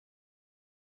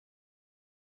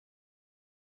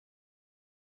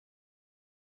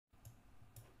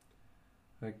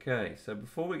Okay, so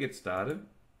before we get started,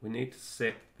 we need to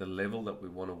set the level that we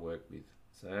want to work with.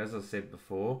 So as I said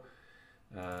before,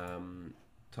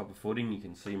 top of footing, you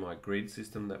can see my grid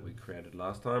system that we created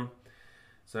last time.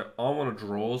 So I want to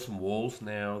draw some walls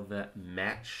now that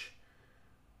match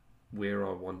where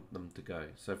I want them to go.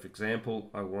 So for example,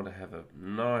 I want to have a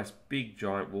nice big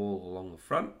giant wall along the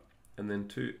front and then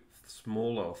two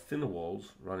smaller or thinner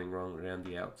walls running around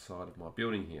the outside of my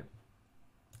building here.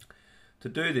 To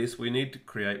do this, we need to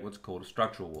create what's called a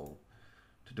structural wall.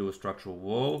 To do a structural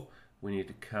wall, we need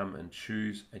to come and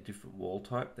choose a different wall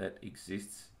type that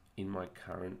exists in my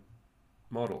current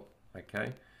model.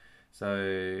 Okay,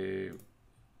 so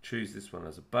choose this one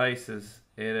as a basis,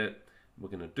 edit. We're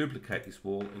going to duplicate this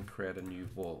wall and create a new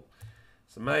wall.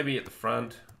 So maybe at the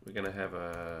front, we're going to have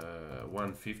a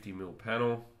 150mm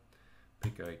panel.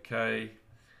 Pick OK.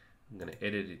 I'm going to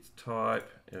edit its type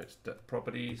and its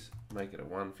properties, make it a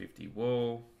 150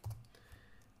 wall,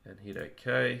 and hit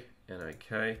OK and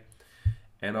OK.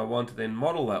 And I want to then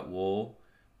model that wall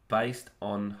based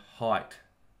on height,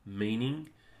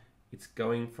 meaning it's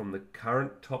going from the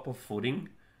current top of footing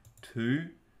to,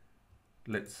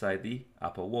 let's say, the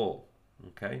upper wall.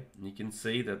 Okay, and you can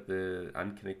see that the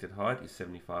unconnected height is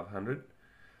 7,500.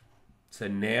 So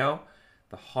now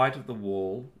the height of the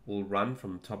wall will run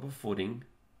from the top of footing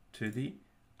to the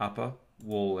upper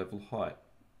wall level height.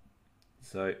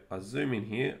 So I zoom in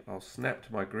here, I'll snap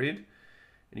to my grid,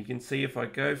 and you can see if I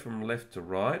go from left to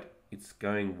right, it's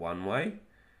going one way.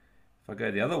 If I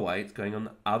go the other way, it's going on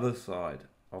the other side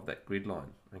of that grid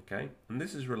line. Okay, and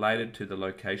this is related to the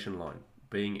location line,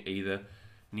 being either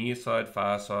near side,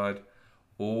 far side,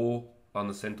 or on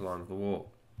the center line of the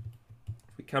wall.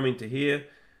 If we come into here,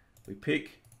 we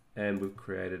pick, and we've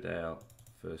created our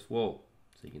first wall.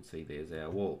 So you can see there's our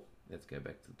wall. Let's go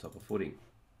back to the top of footing.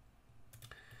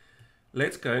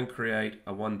 Let's go and create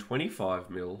a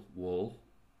 125mm wall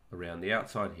around the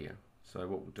outside here. So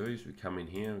what we'll do is we come in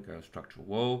here and go structural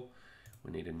wall.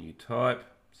 We need a new type.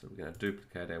 So we're going to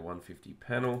duplicate our 150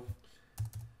 panel.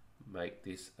 Make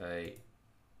this a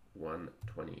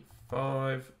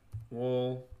 125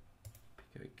 wall.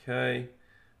 Pick OK. I'm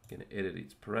going to edit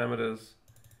its parameters.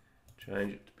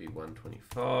 Change it to be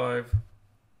 125.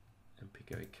 And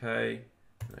pick OK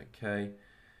and OK,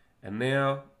 and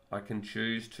now I can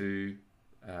choose to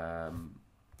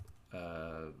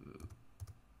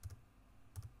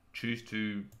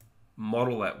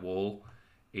model that wall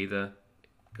either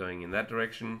going in that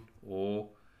direction or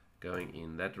going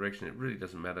in that direction. It really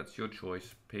doesn't matter, it's your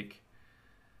choice, pick.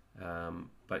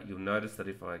 But you'll notice that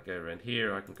if I go around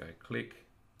here, I can go click,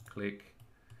 click,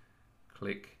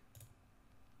 click,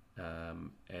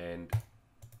 and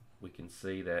we can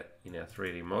see that in our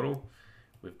 3D model,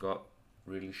 we've got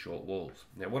really short walls.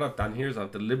 Now what I've done here is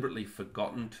I've deliberately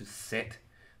forgotten to set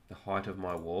the height of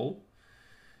my wall.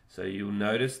 So you'll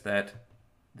notice that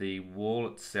the wall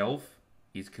itself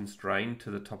is constrained to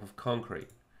the top of concrete.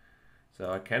 So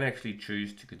I can actually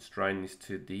choose to constrain this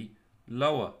to the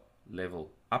lower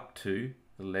level, up to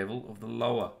the level of the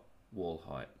lower wall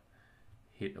height.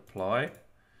 Hit apply,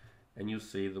 and you'll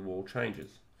see the wall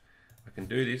changes. I can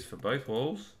do this for both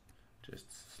walls.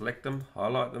 Just select them,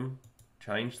 highlight them,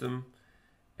 change them,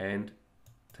 and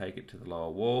take it to the lower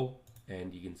wall,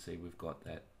 and you can see we've got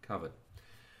that covered.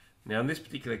 Now in this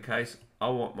particular case, I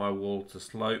want my wall to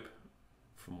slope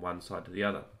from one side to the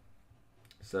other.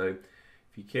 So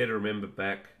if you care to remember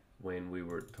back when we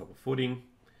were at top of footing,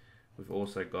 we've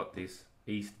also got this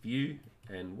east view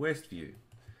and west view.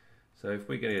 So if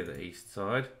we go to the east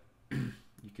side,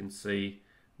 you can see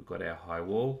we've got our high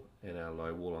wall and our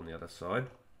low wall on the other side.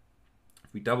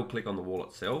 If we double click on the wall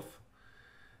itself,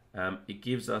 it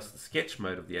gives us the sketch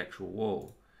mode of the actual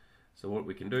wall. So what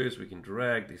we can do is we can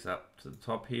drag this up to the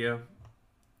top here,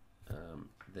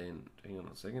 then hang on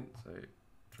a second, so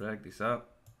drag this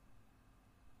up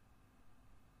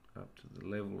to the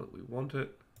level that we want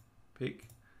it, pick,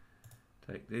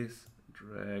 take this,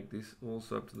 drag this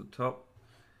also up to the top,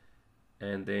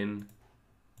 and then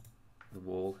the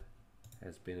wall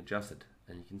has been adjusted,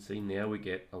 and you can see now we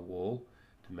get a wall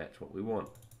to match what we want.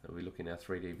 So we look in our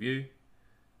 3D view,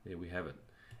 there we have it.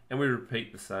 And we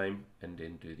repeat the same and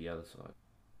then do the other side.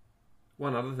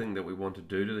 One other thing that we want to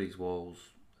do to these walls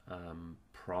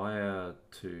prior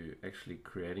to actually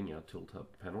creating our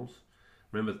tilt-up panels,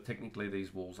 remember that technically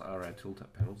these walls are our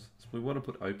tilt-up panels, so we want to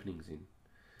put openings in.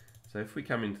 So if we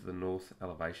come into the north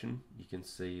elevation, we can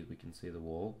see the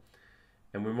wall,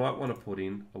 and we might want to put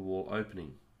in a wall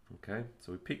opening. Okay,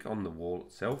 so we pick on the wall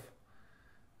itself,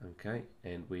 okay,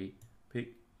 and we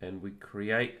pick and we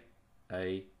create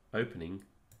a opening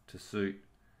to suit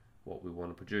what we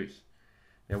want to produce.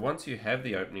 Now once you have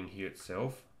the opening here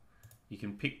itself, you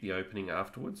can pick the opening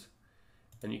afterwards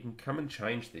and you can come and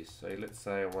change this. So let's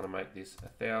say I want to make this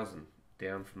 1000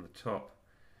 down from the top.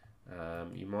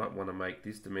 You might want to make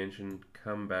this dimension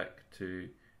come back to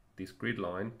this grid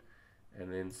line and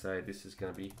then say this is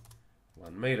going to be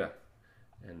 1 meter,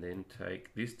 and then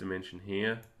take this dimension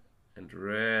here and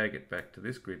drag it back to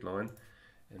this grid line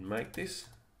and make this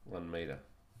 1 meter.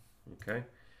 Okay,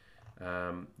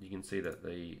 you can see that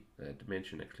the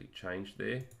dimension actually changed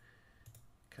there.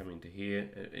 Come into here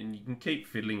and you can keep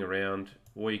fiddling around,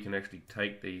 or you can actually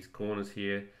take these corners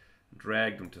here,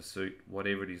 drag them to suit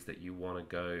whatever it is that you want to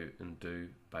go and do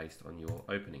based on your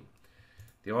opening.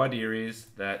 The idea is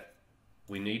that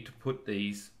we need to put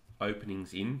these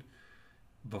openings in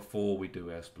before we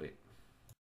do our split.